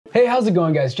Hey, how's it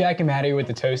going guys? Jack and Matt here with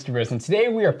the Toaster Bros, and today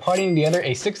we are putting together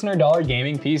a $600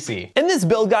 gaming PC. In this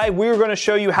build guide, we're going to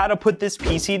show you how to put this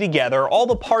PC together, all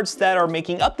the parts that are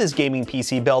making up this gaming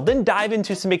PC build, then dive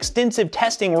into some extensive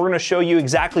testing. We're going to show you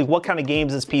exactly what kind of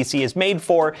games this PC is made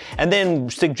for, and then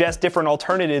suggest different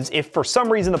alternatives if for some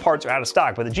reason the parts are out of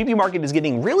stock. But the GPU market is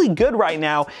getting really good right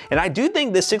now, and I do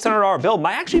think this $600 build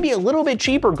might actually be a little bit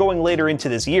cheaper going later into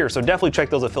this year, so definitely check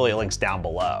those affiliate links down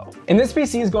below. And this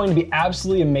PC is going to be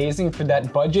absolutely amazing for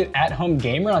that budget at-home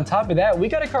gamer. On top of that, we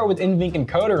got a card with NVENC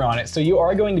encoder on it, so you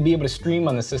are going to be able to stream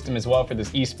on the system as well for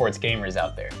those esports gamers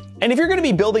out there. And if you're going to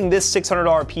be building this $600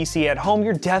 PC at home,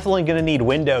 you're definitely going to need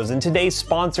Windows. And today's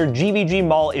sponsor, GVG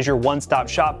Mall, is your one-stop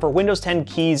shop for Windows 10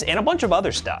 keys and a bunch of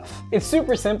other stuff. It's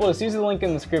super simple. Just use the link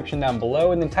in the description down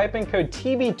below and then type in code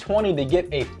TB20 to get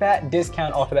a fat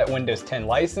discount off of that Windows 10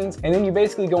 license. And then you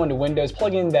basically go into Windows,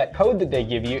 plug in that code that they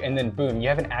give you, and then boom, you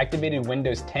have an activated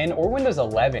Windows 10 or Windows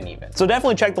 11 even. So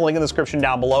definitely check the link in the description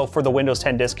down below for the Windows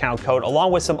 10 discount code,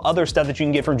 along with some other stuff that you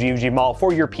can get from GVG Mall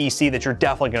for your PC that you're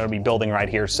definitely going to be building right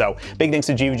here. So big thanks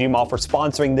to GVG Mall for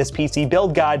sponsoring this PC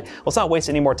build guide. Let's not waste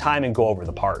any more time and go over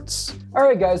the parts. All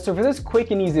right guys, so for this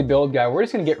quick and easy build guide, we're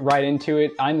just gonna get right into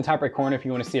it. I'm in the top right corner if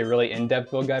you wanna see a really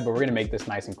in-depth build guide, but we're gonna make this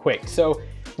nice and quick. So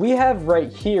we have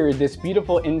right here this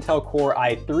beautiful Intel Core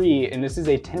i3, and this is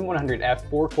a 10100F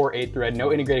 4-core 8-thread,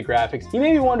 no integrated graphics. You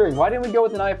may be wondering, why didn't we go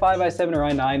with an i5, i7, or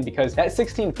i9? Because that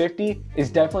 1650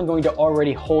 is definitely going to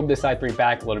already hold this i3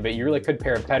 back a little bit. You really could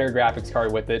pair a better graphics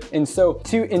card with it. And so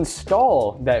to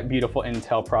install that beautiful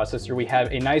Intel processor, we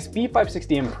have a nice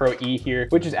B560M Pro E here,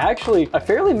 which is actually a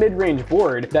fairly mid-range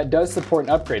board that does support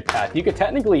an upgrade path. You could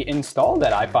technically install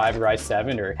that i5 or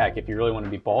i7, or heck, if you really want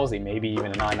to be ballsy, maybe even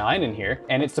an i9 in here,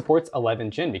 and it supports 11th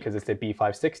gen because it's a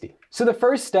B560. So the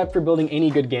first step for building any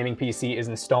good gaming PC is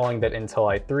installing that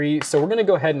Intel i3. So we're gonna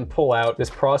go ahead and pull out this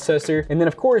processor, and then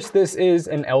of course this is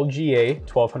an LGA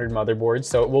 1200 motherboard,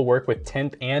 so it will work with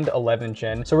 10th and 11th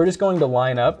gen. So we're just going to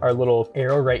line up our little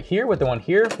arrow right here with the one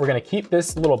here. We're gonna keep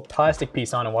this little plastic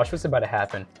piece on and watch what's about to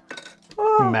happen.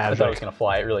 Magic. I thought it was gonna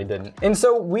fly, it really didn't. And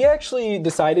so we actually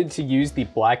decided to use the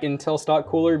black Intel stock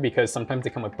cooler because sometimes they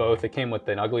come with both. It came with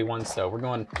an ugly one, so we're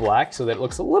going black so that it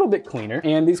looks a little bit cleaner.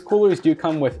 And these coolers do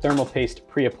come with thermal paste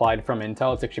pre-applied from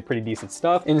Intel. It's actually pretty decent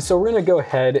stuff. And so we're gonna go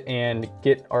ahead and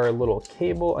get our little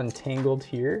cable untangled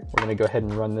here. We're gonna go ahead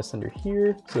and run this under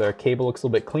here so that our cable looks a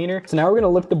little bit cleaner. So now we're gonna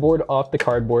lift the board off the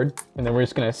cardboard, and then we're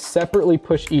just gonna separately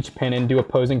push each pin and do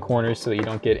opposing corners so that you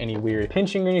don't get any weird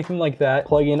pinching or anything like that.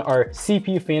 Plug in our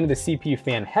CPU fan to the CPU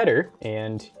fan header,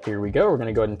 and here we go. We're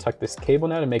gonna go ahead and tuck this cable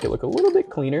now to make it look a little bit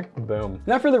cleaner. Boom.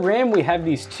 Now for the RAM, we have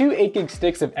these two 8GB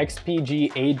sticks of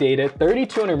XPG A-Data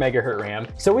 3200 megahertz RAM.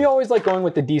 So we always like going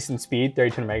with the decent speed,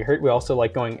 3200 megahertz. We also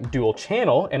like going dual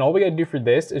channel, and all we gotta do for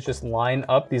this is just line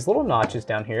up these little notches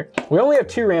down here. We only have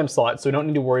 2 RAM slots, so we don't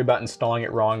need to worry about installing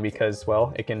it wrong because,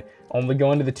 well, it can only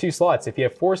go into the 2 slots. If you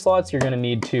have 4 slots, you're gonna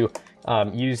need to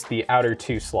use the outer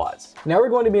 2 slots. Now we're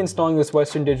going to be installing this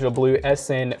Western Digital Blue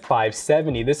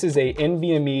SN570. This is a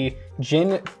NVMe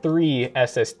Gen 3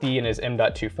 SSD and is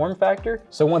M.2 form factor.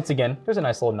 So once again, there's a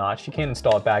nice little notch. You can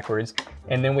install it backwards.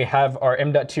 And then we have our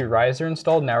M.2 riser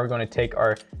installed. Now we're going to take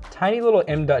our tiny little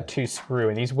M.2 screw,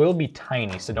 and these will be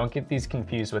tiny, so don't get these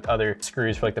confused with other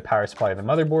screws for like the power supply of the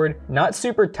motherboard. Not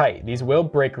super tight. These will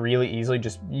break really easily.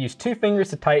 Just use 2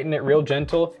 fingers to tighten it real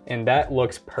gentle, and that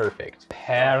looks perfect.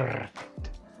 Perfect.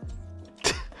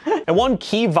 And one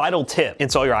key vital tip,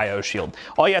 install your IO shield.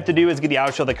 All you have to do is get the IO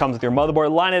shield that comes with your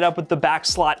motherboard, line it up with the back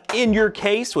slot in your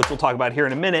case, which we'll talk about here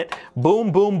in a minute.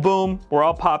 Boom, boom, boom. We're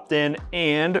all popped in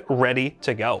and ready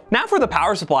to go. Now for the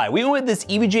power supply, we went with this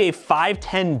EVGA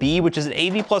 510B, which is an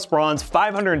AV plus bronze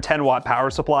 510 watt power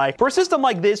supply. For a system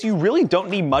like this, you really don't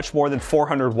need much more than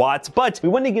 400 watts, but we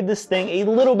wanted to give this thing a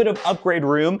little bit of upgrade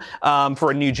room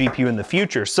for a new GPU in the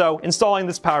future. So installing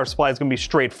this power supply is gonna be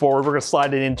straightforward. We're gonna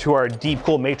slide it into our deep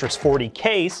cool Matrix 40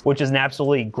 case, which is an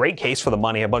absolutely great case for the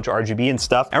money, a bunch of RGB and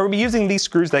stuff. And we'll be using these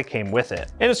screws that came with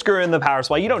it. And to screw in the power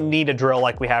supply, you don't need a drill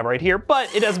like we have right here,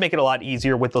 but it does make it a lot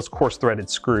easier with those coarse threaded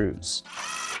screws.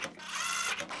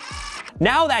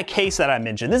 Now that case that I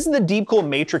mentioned, this is the Deepcool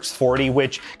Matrix 40,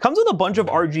 which comes with a bunch of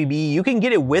RGB. You can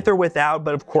get it with or without,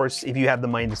 but of course, if you have the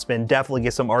money to spend, definitely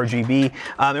get some RGB.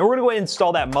 And we're gonna go ahead and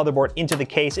install that motherboard into the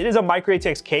case. It is a micro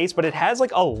ATX case, but it has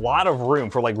like a lot of room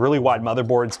for like really wide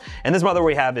motherboards. And this motherboard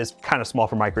we have is kind of small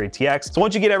for micro ATX. So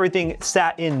once you get everything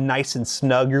sat in nice and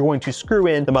snug, you're going to screw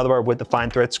in the motherboard with the fine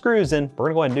thread screws, and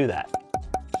we're gonna go ahead and do that.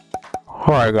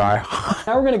 All right, guy.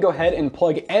 Now we're gonna go ahead and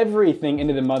plug everything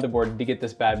into the motherboard to get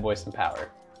this bad boy some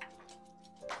power.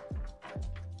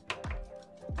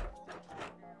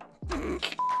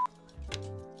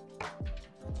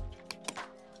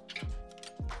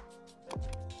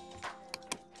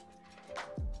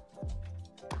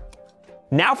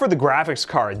 Now for the graphics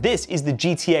card, this is the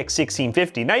GTX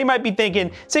 1650. Now you might be thinking,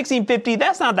 1650,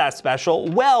 that's not that special.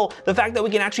 Well, the fact that we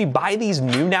can actually buy these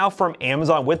new now from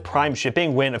Amazon with Prime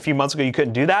shipping when a few months ago you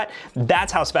couldn't do that,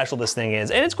 that's how special this thing is.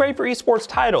 And it's great for esports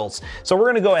titles. So we're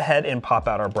gonna go ahead and pop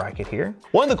out our bracket here.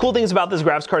 One of the cool things about this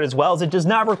graphics card as well is it does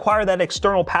not require that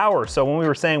external power. So when we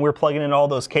were saying we're plugging in all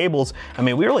those cables, I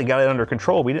mean, we really got it under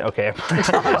control. We did, okay,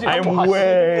 I'm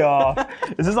way off.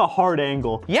 This is a hard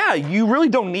angle. Yeah, you really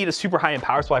don't need a super high-end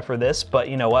power supply for this, but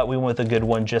you know what? We went with a good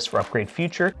one just for upgrade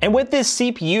future. And with this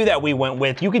CPU that we went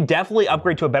with, you could definitely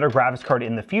upgrade to a better graphics card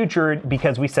in the future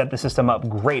because we set the system up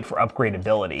great for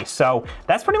upgradability. So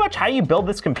that's pretty much how you build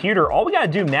this computer. All we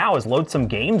gotta do now is load some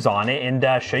games on it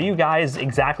and show you guys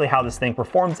exactly how this thing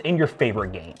performs in your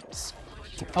favorite games.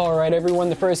 All right, everyone,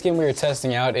 the first game we are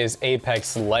testing out is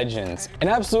Apex Legends. An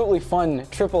absolutely fun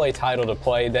AAA title to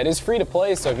play that is free to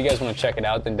play, so if you guys want to check it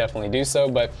out, then definitely do so.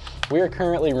 But we are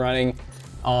currently running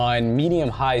on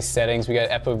medium-high settings. We got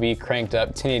FOV cranked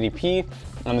up 1080p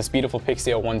on this beautiful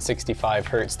Pixio 165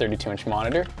 Hz 32-inch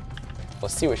monitor.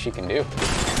 Let's see what she can do.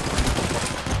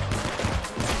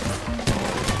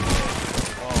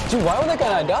 Dude, why would that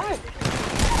guy not die?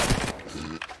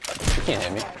 He can't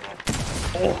hit me.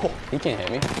 Oh, he can't hit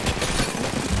me.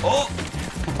 Oh,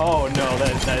 oh no,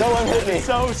 that don't let him hit me.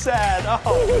 So sad.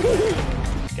 Oh,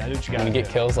 gotta do what you gotta get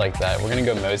kills like that. We're gonna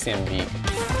go Mozambique.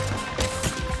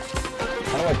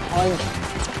 How do I punch?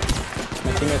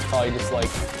 My teammates probably just like,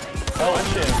 oh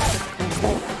shit.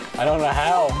 I don't know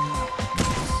how.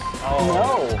 Oh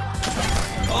no.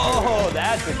 Oh,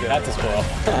 that's a good That's a squirrel.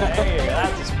 There you go,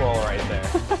 that's a squirrel right there.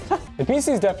 The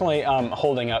PC is definitely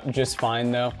holding up just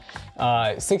fine though.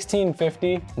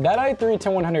 1650, that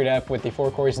i3-10100F with the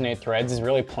 4 cores and 8 threads is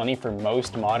really plenty for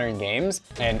most modern games.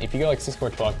 And if you go like 6-core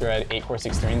 12 thread, 8-core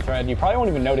 16 thread, you probably won't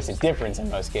even notice a difference in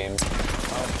most games. Oh,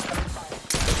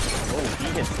 he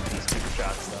hits these two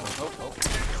shots though.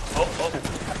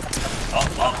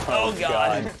 Oh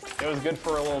God. It was good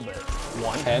for a little bit.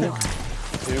 1, 10, 2.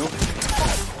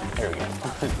 There we go.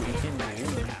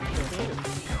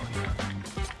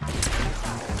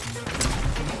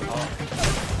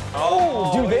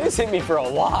 Oh, dude, they just hit me for a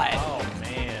lot. Oh,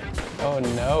 man. Oh,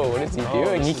 no, what is he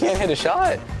doing? He can't hit a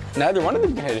shot. Neither one of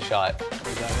them can hit a shot.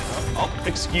 Oh,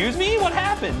 excuse me? What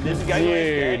happened? Did the guy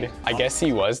Dude, I guess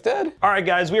he was dead? All right,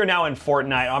 guys, we are now in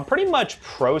Fortnite on pretty much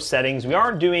pro settings. We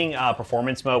aren't doing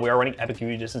performance mode. We are running epic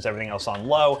UV distance, everything else on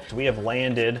low. We have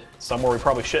landed somewhere we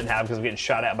probably shouldn't have because we're getting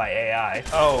shot at by AI.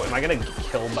 Oh, am I gonna get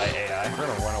killed by AI? We're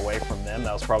gonna run away from them.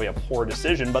 That was probably a poor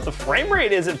decision, but the frame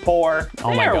rate isn't poor.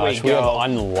 Oh my gosh, we have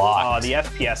unlocked. Oh, the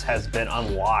FPS has been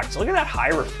unlocked. So look at that high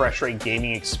refresh rate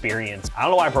gaming experience. I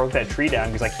don't know why I broke that tree down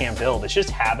because I can't build. It's just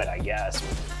habit, I guess.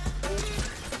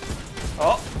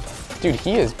 Oh. Dude,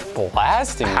 he is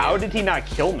blasting me. How did he not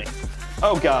kill me?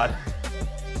 Oh God.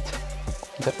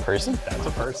 Is that a person? That's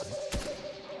a person.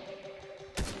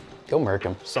 Go murk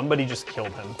him. Somebody just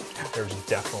killed him. There's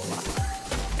definitely.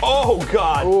 Oh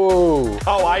God. Ooh.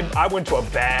 Oh, I went to a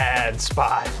bad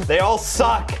spot. They all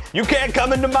suck. You can't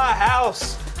come into my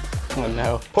house. Oh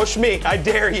no. Push me, I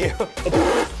dare you.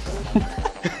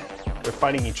 They're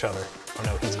fighting each other. Oh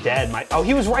no, he's dead. Oh,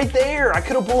 he was right there. I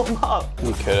could have blew him up.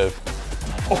 You could have.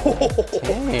 Oh,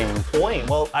 dang. Point.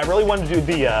 Well, I really wanted to do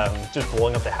the just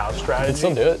blowing up the house strategy. You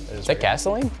can still do it. Is that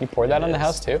gasoline? You poured that on the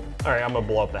house too? All right, I'm gonna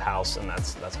blow up the house, and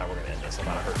that's how we're gonna end this. I'm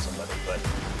gonna hurt somebody, but.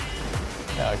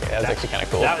 Oh, okay, that was actually kind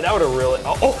of cool. That would have really.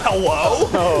 Oh, hello.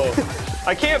 Oh.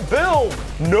 I can't build.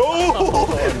 No. Oh,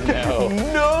 no.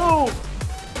 No.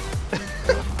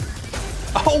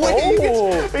 Oh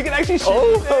wait, we can actually shoot.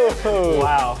 Oh,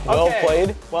 wow. Well Okay.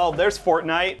 played. Well, there's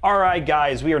Fortnite. All right,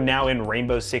 guys, we are now in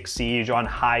Rainbow Six Siege on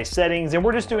high settings, and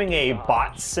we're just doing a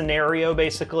bot scenario,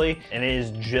 basically, and it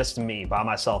is just me by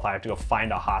myself. I have to go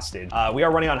find a hostage. We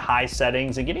are running on high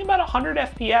settings and getting about 100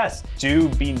 FPS. Do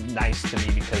be nice to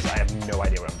me because I have no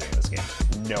idea what I'm doing in this game.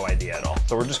 No idea at all.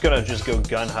 So we're just gonna go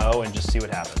gun-ho and just see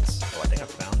what happens. Oh, I think I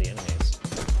found the enemies.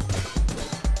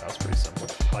 That was pretty simple.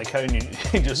 I like how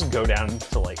you just go down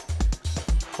to like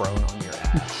prone on your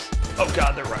ass. Oh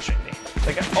God, they're rushing me.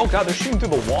 Oh God, they're shooting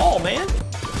through the wall, man.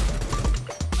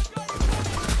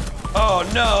 Oh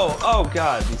no, oh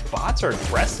God, these bots are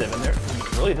aggressive and there's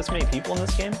really this many people in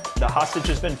this game? The hostage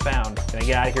has been found. Can I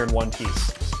get out of here in one piece?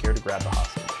 I'm scared to grab the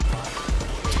hostage.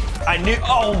 I knew,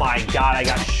 oh my God, I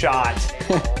got shot.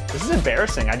 This is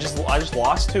embarrassing. I just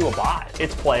lost to a bot.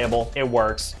 It's playable, it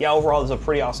works. Yeah, overall, this is a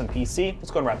pretty awesome PC.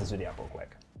 Let's go and wrap this video up real quick.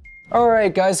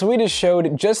 Alright guys, so we just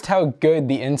showed just how good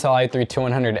the Intel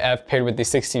i3-2100F paired with the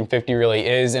 1650 really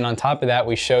is, and on top of that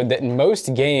we showed that in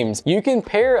most games you can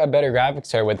pair a better graphics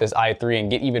card with this i3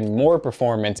 and get even more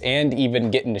performance and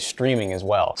even get into streaming as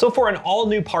well. So for an all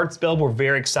new parts build, we're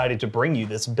very excited to bring you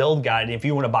this build guide. If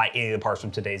you want to buy any of the parts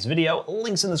from today's video,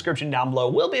 links in the description down below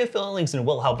will be affiliate links and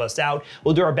will help us out.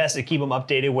 We'll do our best to keep them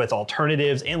updated with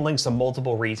alternatives and links to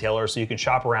multiple retailers so you can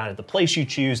shop around at the place you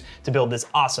choose to build this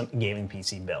awesome gaming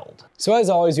PC build. So as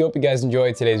always, we hope you guys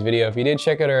enjoyed today's video. If you did,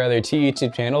 check out our other two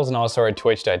YouTube channels and also our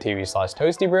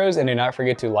twitch.tv/toastybros, and do not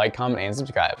forget to like, comment, and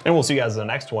subscribe. And we'll see you guys in the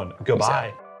next one.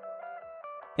 Goodbye.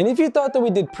 And if you thought that we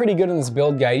did pretty good on this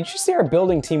build guide, you should see our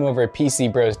building team over at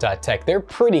PCBros.tech. They're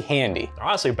pretty handy. They're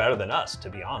honestly better than us, to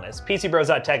be honest.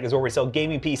 PCBros.tech is where we sell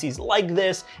gaming PCs like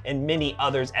this and many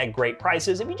others at great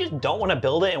prices. If you just don't want to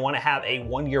build it and want to have a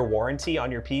 1-year warranty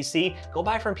on your PC, go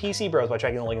buy from PC Bros by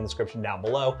checking the link in the description down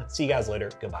below. See you guys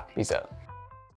later. Goodbye. Peace out.